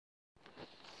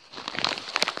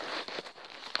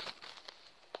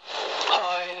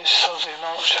Aussie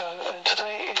Mark Show, and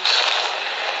today is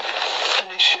an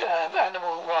issue,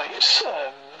 animal rights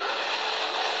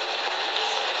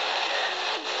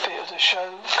bit of the show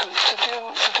to do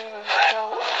with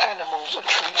how animals are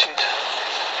treated.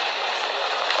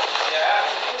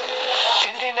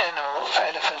 Indian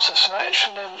elephants are snatched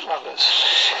from their mothers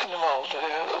in the wild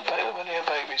when they are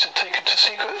babies and taken to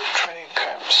secret training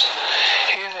camps.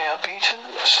 Here they are beaten,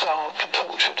 starved and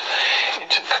tortured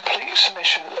into complete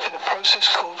submission in a process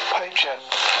called Pajan.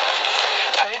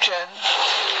 Pajan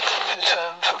is a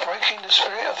term for breaking the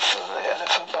spirit of the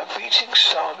elephant by beating,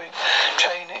 starving,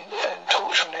 chaining and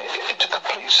torturing it into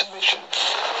complete submission.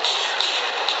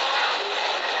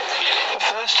 The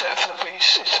first step for the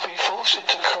beast is to be forced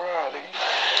into Karali,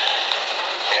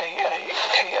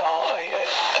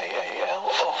 K-R-A-A-L,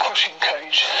 or crushing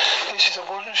cage. This is a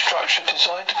wooden structure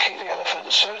designed to keep the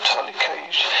elephant so tightly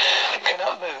caged it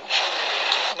cannot move,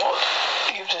 not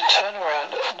even to turn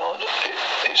around, nod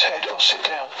its head or sit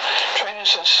down.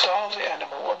 Trainers then starve the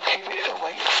animal and keep it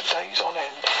awake for days on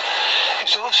end.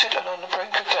 Exhausted and on the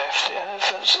brink of death, the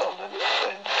elephants are then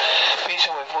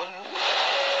beaten with wooden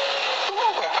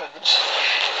weapons,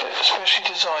 especially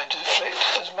designed to inflict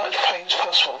as much pain as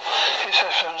possible. This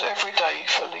happens every day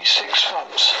for at least 6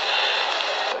 months,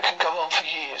 but can go on for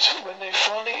years. When they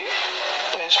finally,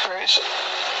 their spirits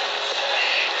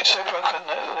is so broken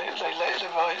that they let the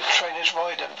trainers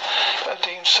ride them, but are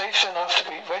deemed safe enough to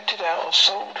be rented out or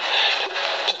sold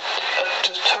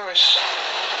to tourist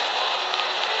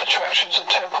attractions and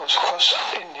temples across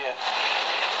India.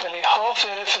 Nearly half the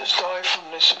elephants die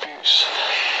from this abuse.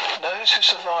 Those who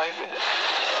survive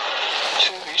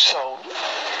to be sold,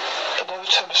 another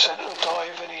 10% will die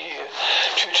within a year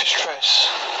due to stress.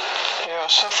 They are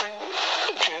suffering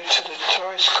due to the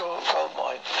tourist gold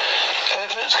mine.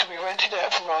 Elephants can be rented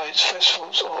out for rides,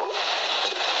 festivals or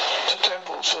to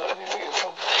temples for anything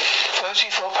from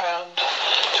 £34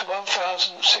 to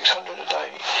 £1,600 a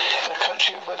day in a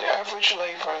country where the average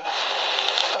labourer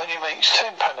only makes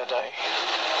 £10 a day.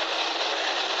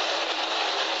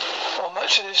 While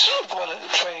much of this violent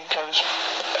training goes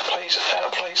out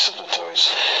of place of the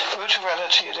tourists, the brutal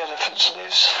reality of the elephants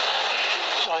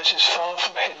lies far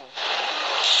from hidden.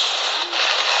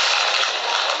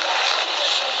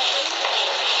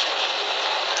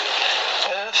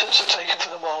 Elephants are taken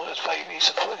from the wild as babies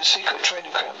and put in secret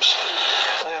training camps.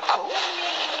 They are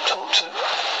taught to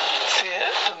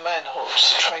fear the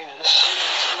manhots, trainers.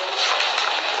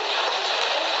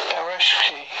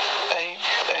 Arashki,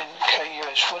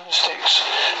 A-N-K-U-S, wooden sticks,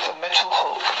 a metal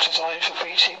hook designed for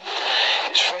beating.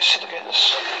 It's thrusted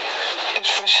against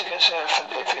the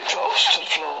elephant. If it drops to the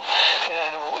floor, the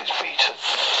animal is beaten.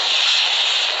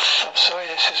 I'm sorry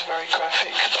this is very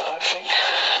graphic, but I think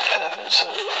elephants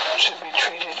should be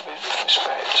treated with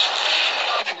respect.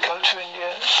 If you go to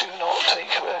India, do not